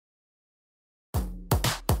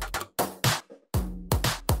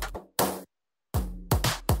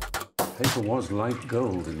Paper was like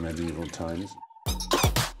gold in medieval times.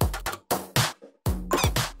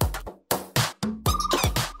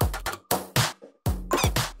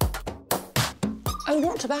 Oh,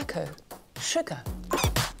 not tobacco, sugar.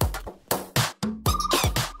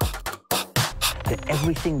 That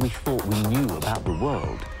everything we thought we knew about the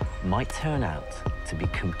world might turn out to be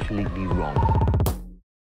completely wrong.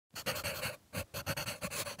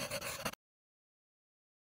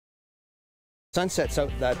 Sunset's out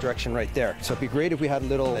that direction right there, so it'd be great if we had a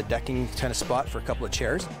little decking kind of spot for a couple of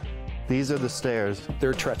chairs. These are the stairs.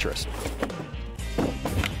 They're treacherous. I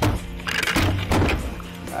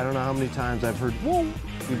don't know how many times I've heard, whoa!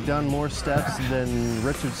 We've done more steps than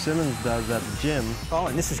Richard Simmons does at the gym.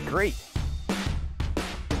 Colin, this is great.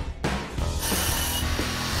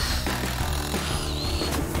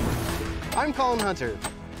 I'm Colin Hunter.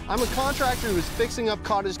 I'm a contractor who's fixing up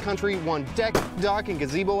cottage country one deck, dock, and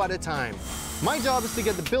gazebo at a time. My job is to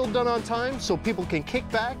get the build done on time so people can kick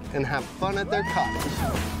back and have fun at their cottage.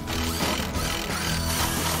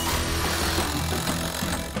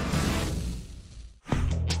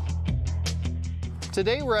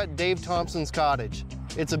 Today we're at Dave Thompson's cottage.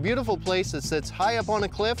 It's a beautiful place that sits high up on a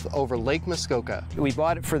cliff over Lake Muskoka. We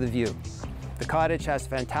bought it for the view. The cottage has a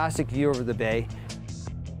fantastic view over the bay.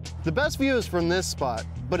 The best view is from this spot,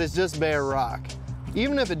 but it's just bare rock.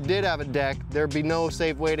 Even if it did have a deck, there'd be no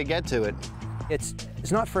safe way to get to it. It's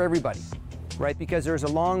not for everybody, right? Because there's a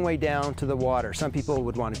long way down to the water. Some people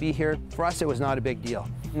would want to be here. For us, it was not a big deal.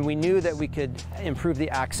 And we knew that we could improve the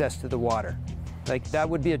access to the water. Like, that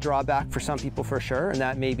would be a drawback for some people for sure, and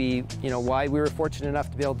that may be, why we were fortunate enough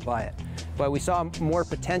to be able to buy it. But we saw more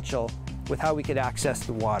potential with how we could access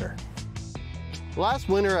the water. Last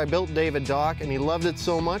winter, I built Dave a dock, and he loved it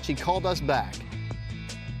so much, he called us back.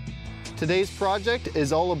 Today's project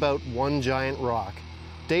is all about one giant rock,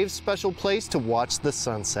 Dave's special place to watch the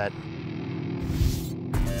sunset.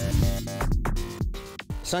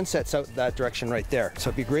 Sunset's out that direction right there,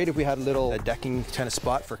 so it'd be great if we had a little decking kind of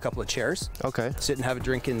spot for a couple of chairs. Okay. Sit and have a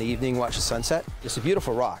drink in the evening, watch the sunset. It's a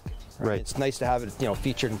beautiful rock. Right. It's nice to have it,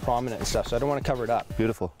 featured and prominent and stuff, so I don't want to cover it up.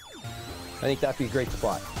 Beautiful. I think that'd be a great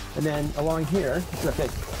spot. And then along here, it's okay,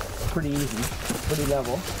 pretty easy, pretty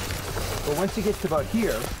level. But once you get to about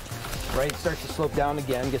here, right, it starts to slope down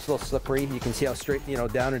again, gets a little slippery. You can see how straight,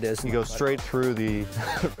 down it is. You go straight through the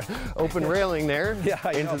open railing there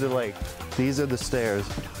into the lake. These are the stairs.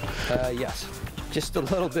 Yes, just a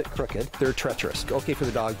little bit crooked. They're treacherous. Okay for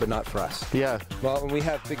the dog, but not for us. Yeah. Well, when we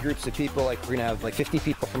have big groups of people, like we're gonna have like 50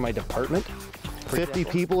 people from my department. 50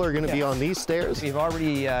 people are going to be on these stairs? We've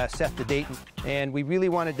already set the date, and we really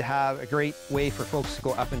wanted to have a great way for folks to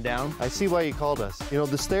go up and down. I see why you called us.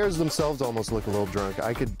 The stairs themselves almost look a little drunk.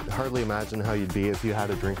 I could hardly imagine how you'd be if you had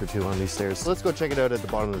a drink or two on these stairs. Let's go check it out at the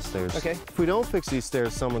bottom of the stairs. Okay. If we don't fix these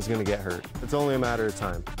stairs, someone's going to get hurt. It's only a matter of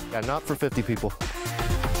time. Yeah, not for 50 people.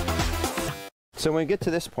 So when we get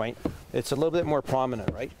to this point, it's a little bit more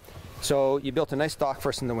prominent, right? So you built a nice dock for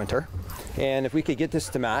us in the winter, and if we could get this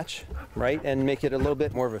to match, right, and make it a little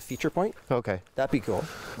bit more of a feature point, okay, that'd be cool.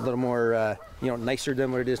 A little more, nicer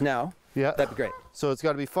than what it is now. Yeah, that'd be great. So it's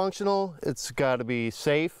got to be functional, it's got to be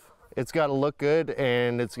safe, it's got to look good,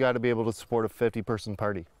 and it's got to be able to support a 50-person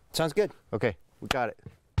party. Sounds good. Okay, we got it.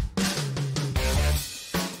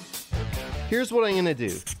 Here's what I'm gonna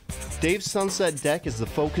do. Dave's sunset deck is the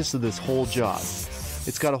focus of this whole job.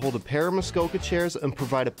 It's got to hold a pair of Muskoka chairs and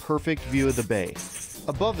provide a perfect view of the bay.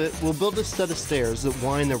 Above it, we'll build a set of stairs that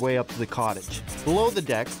wind their way up to the cottage. Below the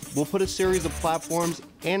deck, we'll put a series of platforms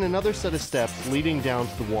and another set of steps leading down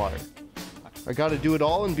to the water. I got to do it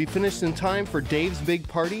all and be finished in time for Dave's big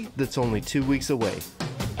party that's only 2 weeks away.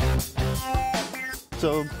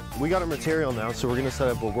 So we got our material now, so we're going to set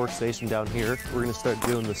up a workstation down here. We're going to start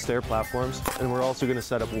doing the stair platforms, and we're also going to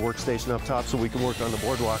set up a workstation up top so we can work on the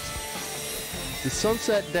boardwalks. The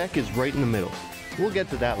sunset deck is right in the middle. We'll get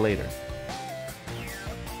to that later.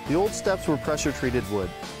 The old steps were pressure treated wood.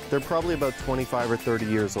 They're probably about 25 or 30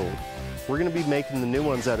 years old. We're going to be making the new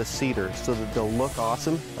ones out of cedar so that they'll look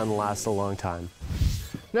awesome and last a long time.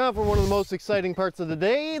 Now for one of the most exciting parts of the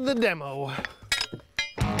day, the demo.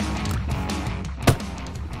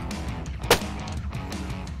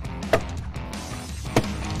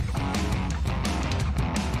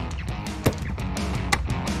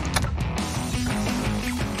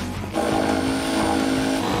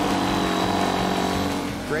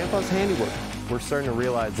 Grandpa's handiwork. We're starting to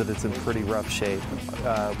realize that it's in pretty rough shape.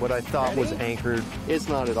 What I thought was anchored, it's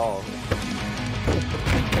not at all.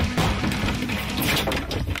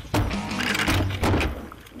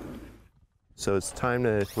 So it's time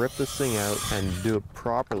to rip this thing out and do it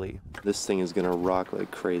properly. This thing is gonna rock like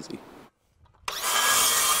crazy.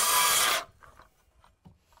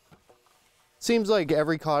 seems like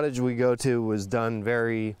every cottage we go to was done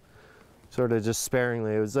very sort of just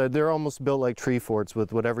sparingly. It was they're almost built like tree forts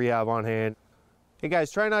with whatever you have on hand. Hey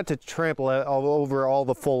guys, try not to trample all over all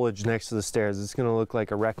the foliage next to the stairs. It's gonna look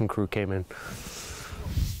like a wrecking crew came in.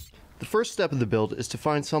 The first step of the build is to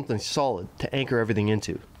find something solid to anchor everything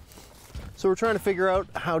into. So we're trying to figure out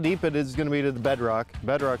how deep it is going to be to the bedrock.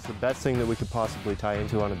 Bedrock's the best thing that we could possibly tie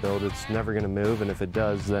into on a build. It's never going to move, and if it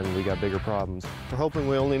does, then we got bigger problems. We're hoping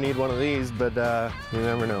we only need one of these, but you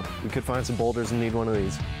never know. We could find some boulders and need one of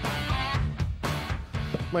these.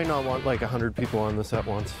 Might not want like 100 people on this at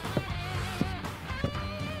once.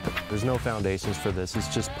 There's no foundations for this.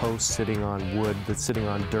 It's just posts sitting on wood that's sitting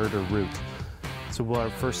on dirt or root. So our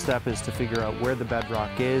first step is to figure out where the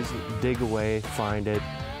bedrock is, dig away, find it,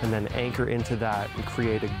 and then anchor into that and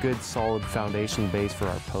create a good solid foundation base for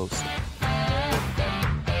our post.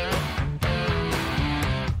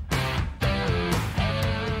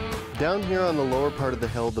 Down here on the lower part of the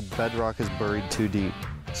hill, the bedrock is buried too deep.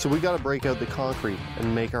 So we got to break out the concrete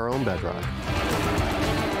and make our own bedrock.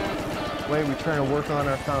 The way we're trying to work on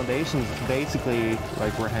our foundations is basically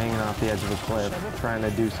like we're hanging off the edge of a cliff, trying to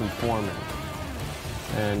do some forming.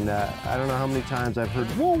 And I don't know how many times I've heard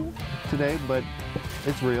 "whoa" today, but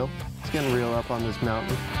it's real. It's getting real up on this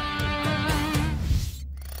mountain.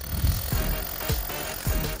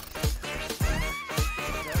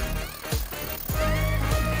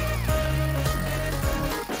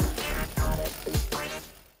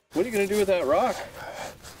 What are you going to do with that rock?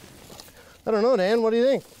 I don't know, Dan. What do you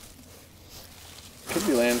think? Could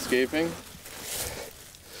be landscaping.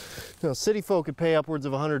 You know, city folk could pay upwards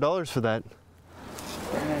of $100 for that.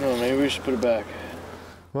 I don't know. Maybe we should put it back.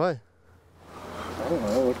 Why? I don't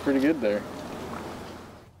know. It looked pretty good there.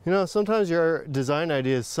 You know, sometimes your design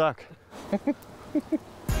ideas suck.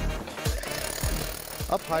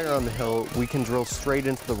 Up higher on the hill, we can drill straight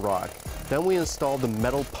into the rock. Then we install the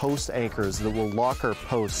metal post anchors that will lock our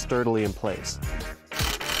posts sturdily in place.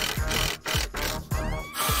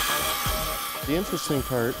 The interesting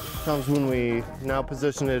part comes when we now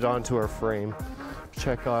position it onto our frame.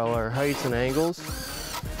 Check all our heights and angles.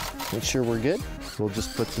 Make sure we're good. We'll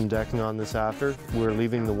just put some decking on this after. We're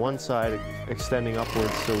leaving the one side extending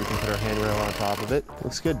upwards so we can put our handrail on top of it.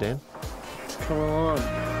 Looks good, Dan. Come on.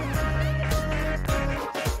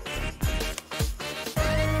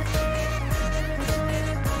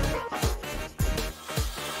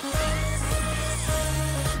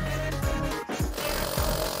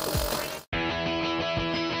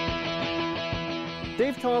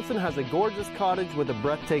 Dave Thompson has a gorgeous cottage with a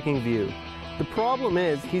breathtaking view. The problem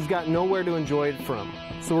is he's got nowhere to enjoy it from,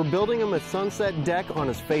 so we're building him a sunset deck on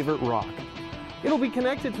his favorite rock. It'll be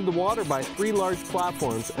connected to the water by 3 large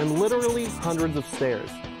platforms and literally hundreds of stairs.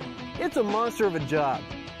 It's a monster of a job.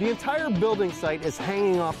 The entire building site is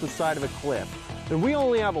hanging off the side of a cliff, and we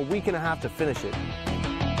only have a week and a half to finish it.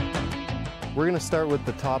 We're going to start with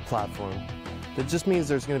the top platform. That just means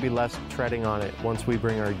there's going to be less treading on it once we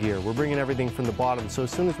bring our gear. We're bringing everything from the bottom, so as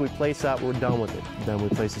soon as we place that, we're done with it. Then we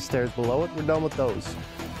place the stairs below it, we're done with those.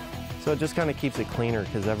 So it just kind of keeps it cleaner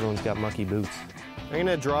because everyone's got mucky boots. I'm going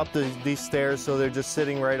to drop these stairs so they're just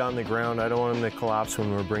sitting right on the ground. I don't want them to collapse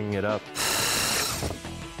when we're bringing it up.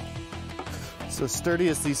 So sturdy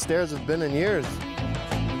as these stairs have been in years.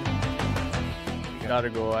 Got to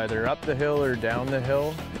go either up the hill or down the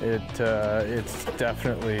hill. It's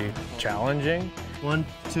definitely challenging. 1,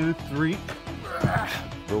 2, 3.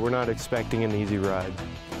 But we're not expecting an easy ride.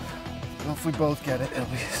 Well, if we both get it, it'll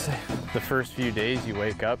be safe. The first few days you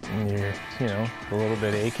wake up and you're, you know, a little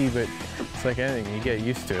bit achy, but it's like anything, you get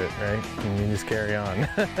used to it, right? And you just carry on.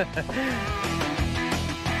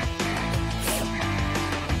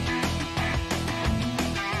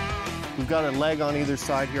 We've got a leg on either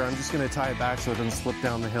side here. I'm just going to tie it back so it doesn't slip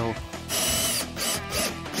down the hill.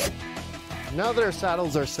 Now that our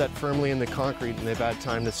saddles are set firmly in the concrete and they've had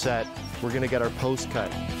time to set, we're going to get our post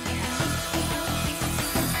cut.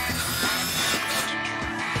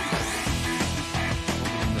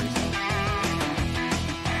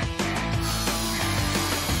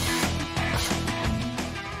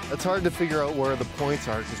 It's hard to figure out where the points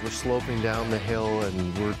are because we're sloping down the hill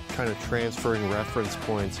and we're kind of transferring reference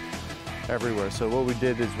points everywhere. So what we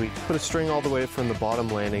did is we put a string all the way from the bottom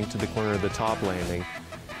landing to the corner of the top landing.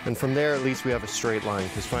 And from there, at least we have a straight line,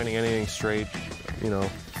 because finding anything straight, you know,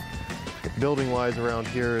 building-wise around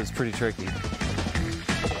here is pretty tricky.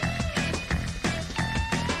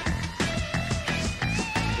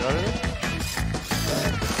 Got it?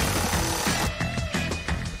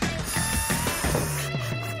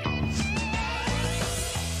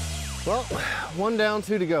 Well, 1 down,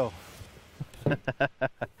 2 to go.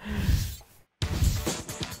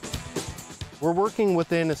 We're working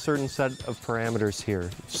within a certain set of parameters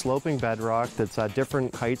here. Sloping bedrock that's at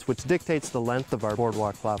different heights, which dictates the length of our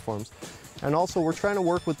boardwalk platforms. And also we're trying to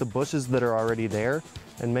work with the bushes that are already there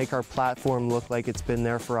and make our platform look like it's been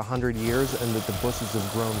there for 100 years and that the bushes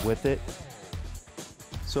have grown with it.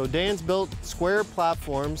 So Dan's built square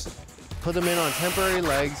platforms, put them in on temporary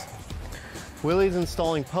legs. Willie's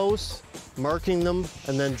installing posts, marking them,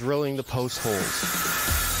 and then drilling the post holes.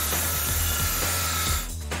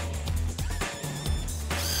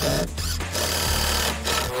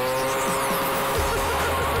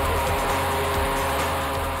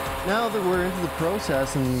 Now that we're into the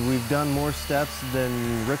process and we've done more steps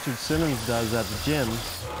than Richard Simmons does at the gym,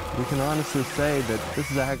 we can honestly say that this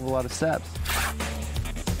is a heck of a lot of steps.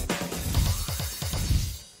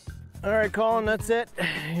 All right, Colin, that's it.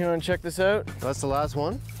 You want to check this out? That's the last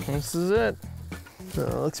one? This is it. Oh,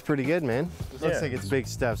 it looks pretty good, man. Looks Yeah. like it's big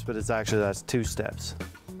steps, but that's 2 steps.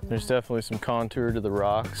 There's definitely some contour to the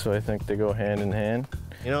rock, so I think they go hand in hand.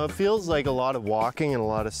 You know, it feels like a lot of walking and a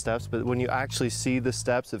lot of steps, but when you actually see the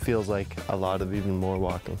steps, it feels like a lot of even more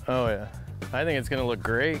walking. Oh yeah. I think it's gonna look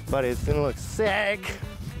great. But it's gonna look sick.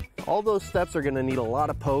 All those steps are gonna need a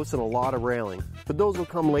lot of posts and a lot of railing, but those will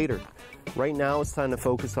come later. Right now, it's time to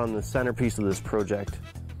focus on the centerpiece of this project,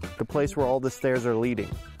 the place where all the stairs are leading.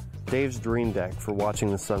 Dave's dream deck for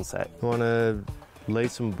watching the sunset. You wanna lay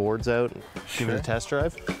some boards out and give it a test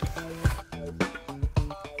drive?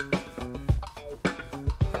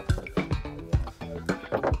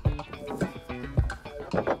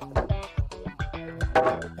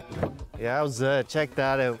 Yeah, check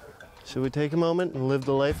that out. Should we take a moment and live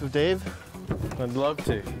the life of Dave? I'd love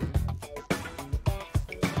to.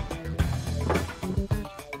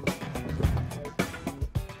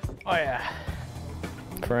 Oh yeah.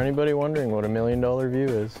 For anybody wondering what $1 million view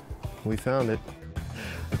is. We found it.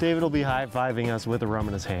 David will be high-fiving us with a rum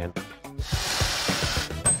in his hand.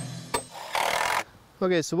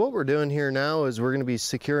 Okay, so what we're doing here now is we're gonna be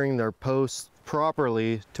securing their posts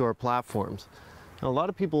properly to our platforms. Now, a lot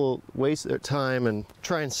of people waste their time and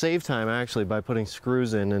try and save time actually by putting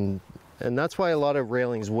screws in, and that's why a lot of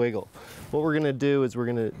railings wiggle. What we're gonna do is we're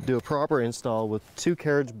gonna do a proper install with 2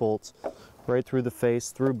 carriage bolts right through the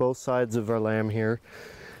face, through both sides of our lamb here,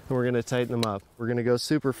 and we're gonna tighten them up. We're gonna go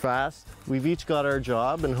super fast. We've each got our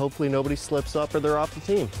job, and hopefully nobody slips up or they're off the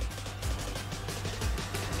team.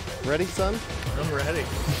 Ready, son? I'm ready.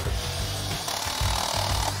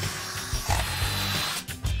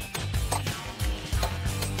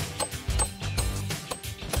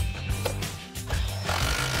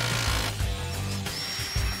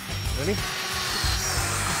 Ready?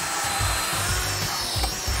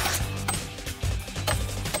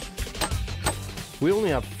 We only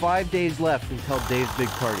have 5 days left until Dave's big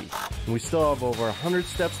party. And we still have over 100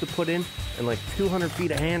 steps to put in and like 200 feet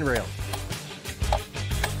of handrail.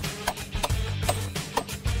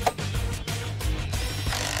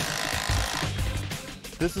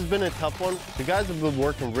 This has been a tough one. The guys have been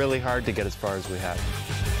working really hard to get as far as we have.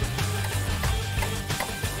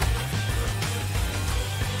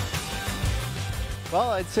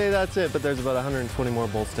 Well, I'd say that's it, but there's about 120 more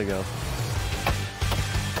bolts to go.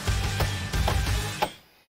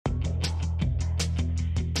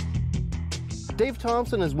 Dave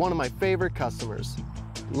Thompson is one of my favorite customers.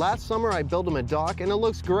 Last summer I built him a dock and it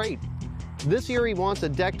looks great. This year he wants a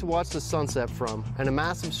deck to watch the sunset from and a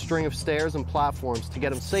massive string of stairs and platforms to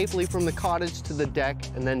get him safely from the cottage to the deck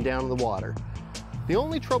and then down to the water. The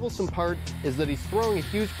only troublesome part is that he's throwing a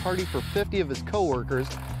huge party for 50 of his coworkers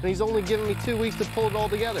and he's only given me 2 weeks to pull it all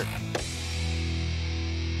together.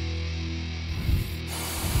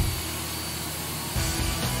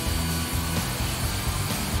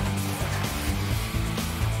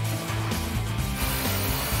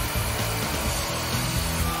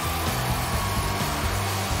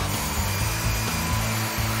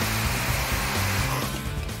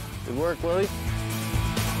 Good work, Willie.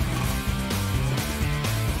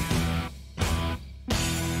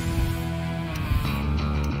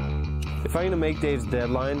 If I'm gonna make Dave's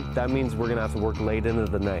deadline, that means we're gonna have to work late into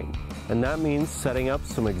the night. And that means setting up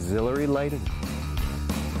some auxiliary lighting.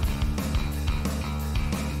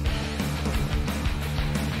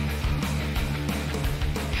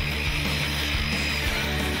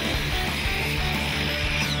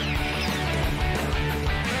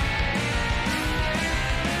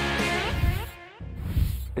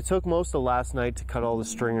 It took most of last night to cut all the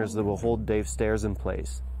stringers that will hold Dave's stairs in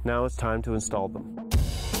place. Now it's time to install them.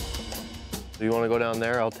 So you want to go down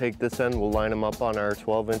there? I'll take this end, we'll line them up on our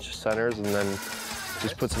 12-inch centers and then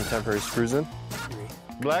just put some temporary screws in.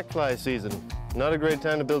 Black fly season. Not a great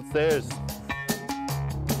time to build stairs.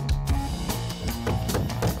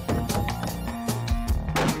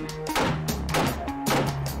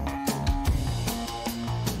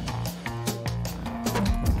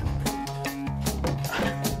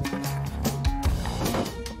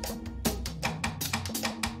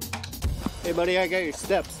 Hey buddy, I got your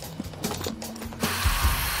steps.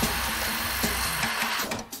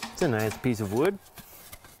 It's a nice piece of wood.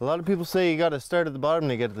 A lot of people say you gotta start at the bottom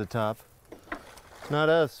to get to the top. Not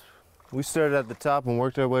us. We started at the top and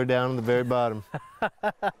worked our way down to the very bottom.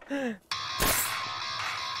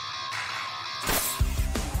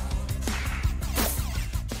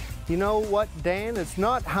 You know what, Dan? It's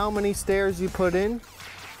not how many stairs you put in,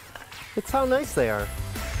 it's how nice they are.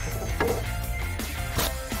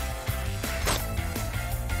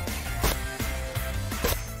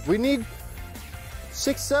 We need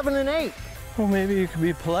 6, 7, and 8. Well, maybe you could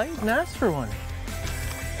be polite and ask for one.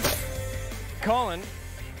 Colin,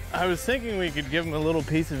 I was thinking we could give him a little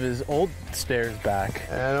piece of his old stairs back.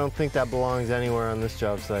 I don't think that belongs anywhere on this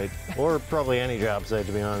job site, or probably any job site,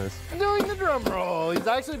 to be honest. Doing the drum roll. He's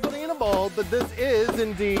actually putting in a bulb, but this is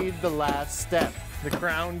indeed the last step. The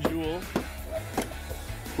crown jewel.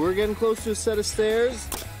 We're getting close to a set of stairs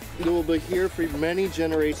that will be here for many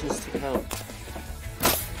generations to come.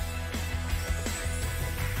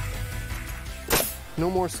 No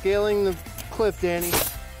more scaling the cliff, Danny.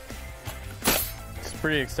 It's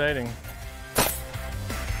pretty exciting.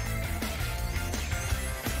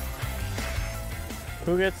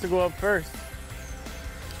 Who gets to go up first?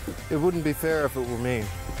 It wouldn't be fair if it were me.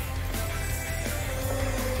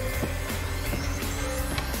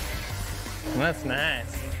 That's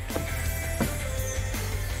nice.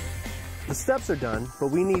 The steps are done, but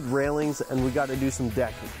we need railings and we got to do some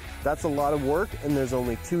decking. That's a lot of work, and there's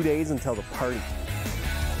only 2 days until the party.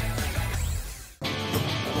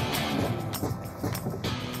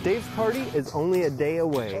 Dave's party is only a day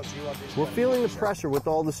away. We're feeling the pressure with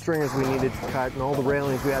all the stringers we needed to cut and all the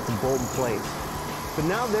railings we had to bolt in place. But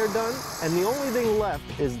now they're done, and the only thing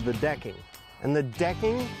left is the decking. And the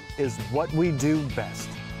decking is what we do best.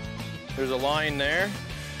 There's a line there.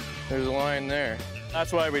 There's a line there.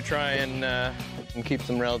 That's why we try and keep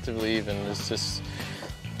them relatively even. It's just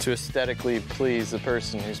to aesthetically please the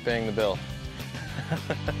person who's paying the bill.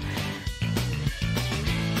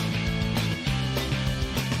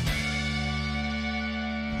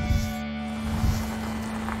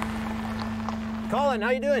 Colin, how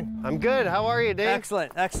you doing? I'm good. How are you, Dave?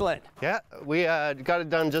 Excellent, excellent. Yeah, we got it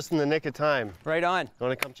done just in the nick of time. Right on. You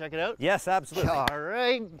want to come check it out? Yes, absolutely. All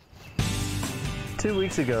right. 2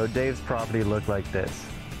 weeks ago, Dave's property looked like this.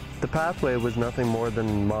 The pathway was nothing more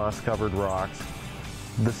than moss-covered rocks.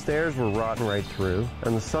 The stairs were rotten right through,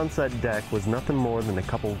 and the sunset deck was nothing more than a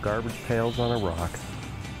couple garbage pails on a rock.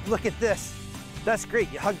 Look at this. That's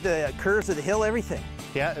great. You hugged the curves of the hill, everything.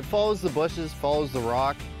 Yeah, it follows the bushes, follows the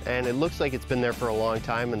rock, and it looks like it's been there for a long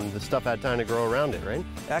time, and the stuff had time to grow around it, right?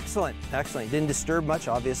 Excellent, excellent. Didn't disturb much,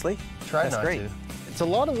 obviously. Try That's not great. to. It's a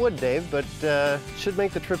lot of wood, Dave, but should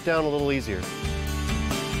make the trip down a little easier.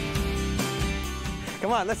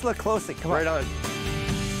 Come on, let's look closely. Come on. Right on.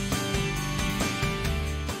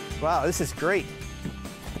 Wow, this is great.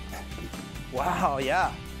 Wow,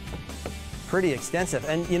 yeah. Pretty extensive.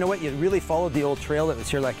 And you know what? You really followed the old trail that was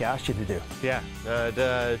here like I asked you to do. Yeah,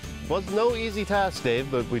 it was no easy task,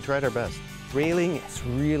 Dave, but we tried our best. Railing is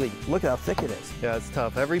really, look at how thick it is. Yeah, it's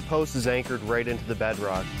tough. Every post is anchored right into the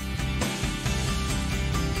bedrock.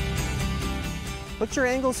 What's your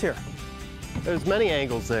angles here? There's many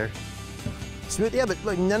angles there. Smooth, yeah, but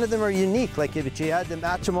like none of them are unique. Like if you had to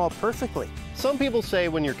match them all perfectly. Some people say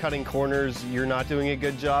when you're cutting corners, you're not doing a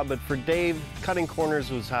good job, but for Dave, cutting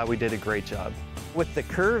corners was how we did a great job. With the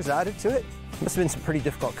curves added to it, must have been some pretty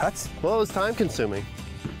difficult cuts. Well, it was time consuming.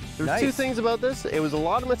 There's Nice. two things about this. It was a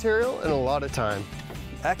lot of material and a lot of time.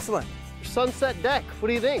 Excellent. Sunset deck, what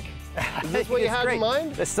do you think? Is this what you It's had great. in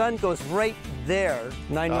mind? The sun goes right there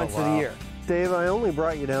 9 months of the wow. year. Dave, I only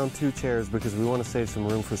brought you down 2 chairs because we want to save some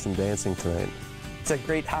room for some dancing tonight. It's a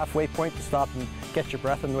great halfway point to stop and get your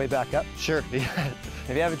breath on the way back up. Sure, yeah.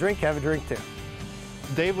 If you have a drink too.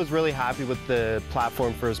 Dave was really happy with the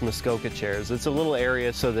platform for his Muskoka chairs. It's a little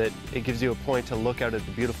area so that it gives you a point to look out at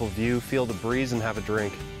the beautiful view, feel the breeze, and have a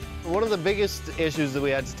drink. One of the biggest issues that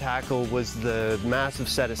we had to tackle was the massive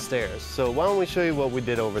set of stairs. So why don't we show you what we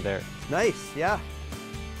did over there? Nice, yeah.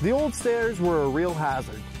 The old stairs were a real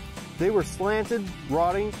hazard. They were slanted,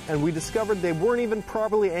 rotting, and we discovered they weren't even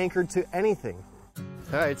properly anchored to anything.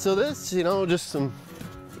 All right, so this, just some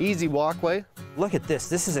easy walkway. Look at this.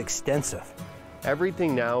 This is extensive.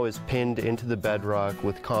 Everything now is pinned into the bedrock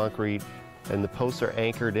with concrete, and the posts are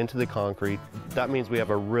anchored into the concrete. That means we have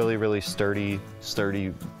a really, really sturdy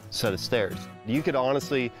set of stairs. You could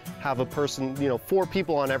honestly have a person, 4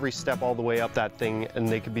 people on every step all the way up that thing, and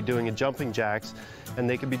they could be doing a jumping jacks, and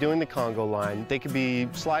they could be doing the Congo line. They could be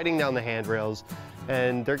sliding down the handrails,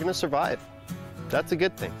 and they're gonna survive. That's a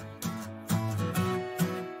good thing.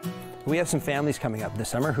 We have some families coming up this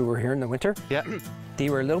summer who were here in the winter. Yeah. They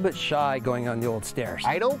were a little bit shy going on the old stairs.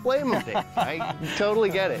 I don't blame them, Dave. I totally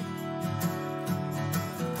get it.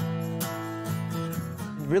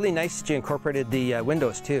 Really nice that you incorporated the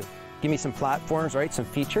windows too. Give me some platforms, right? Some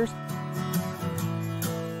features.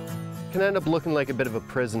 Can end up looking like a bit of a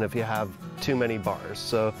prison if you have too many bars.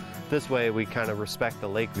 So this way we kind of respect the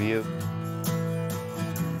lake view.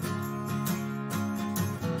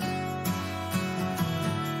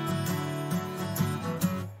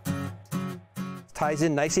 Ties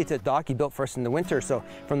in nicely to the dock you built for us in the winter. So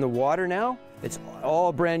from the water now, it's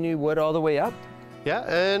all brand new wood all the way up. Yeah,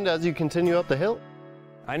 and as you continue up the hill.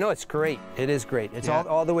 I know, it's great. It is great. It's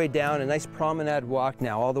all the way down, a nice promenade walk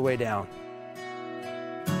now, all the way down.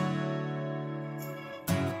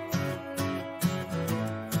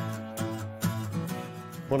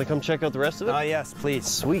 Want to come check out the rest of it? Oh, yes, please.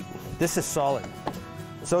 Sweet. This is solid.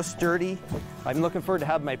 So sturdy. I'm looking forward to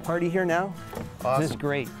having my party here now. Awesome. This is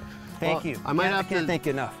great. Thank you. I might have can't to thank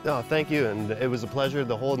you enough. Oh, thank you, and it was a pleasure,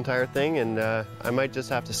 the whole entire thing, and I might just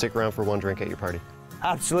have to stick around for one drink at your party.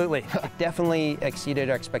 Absolutely. It definitely exceeded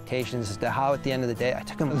our expectations as to how at the end of the day, I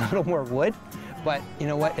took him a little more wood, but you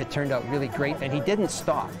know what? It turned out really great, and he didn't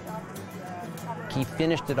stop. He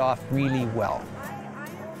finished it off really well.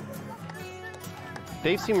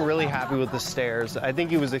 Dave seemed really happy with the stairs. I think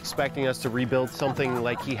he was expecting us to rebuild something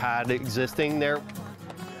like he had existing there.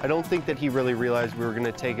 I don't think that he really realized we were going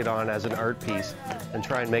to take it on as an art piece and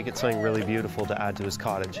try and make it something really beautiful to add to his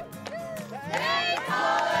cottage.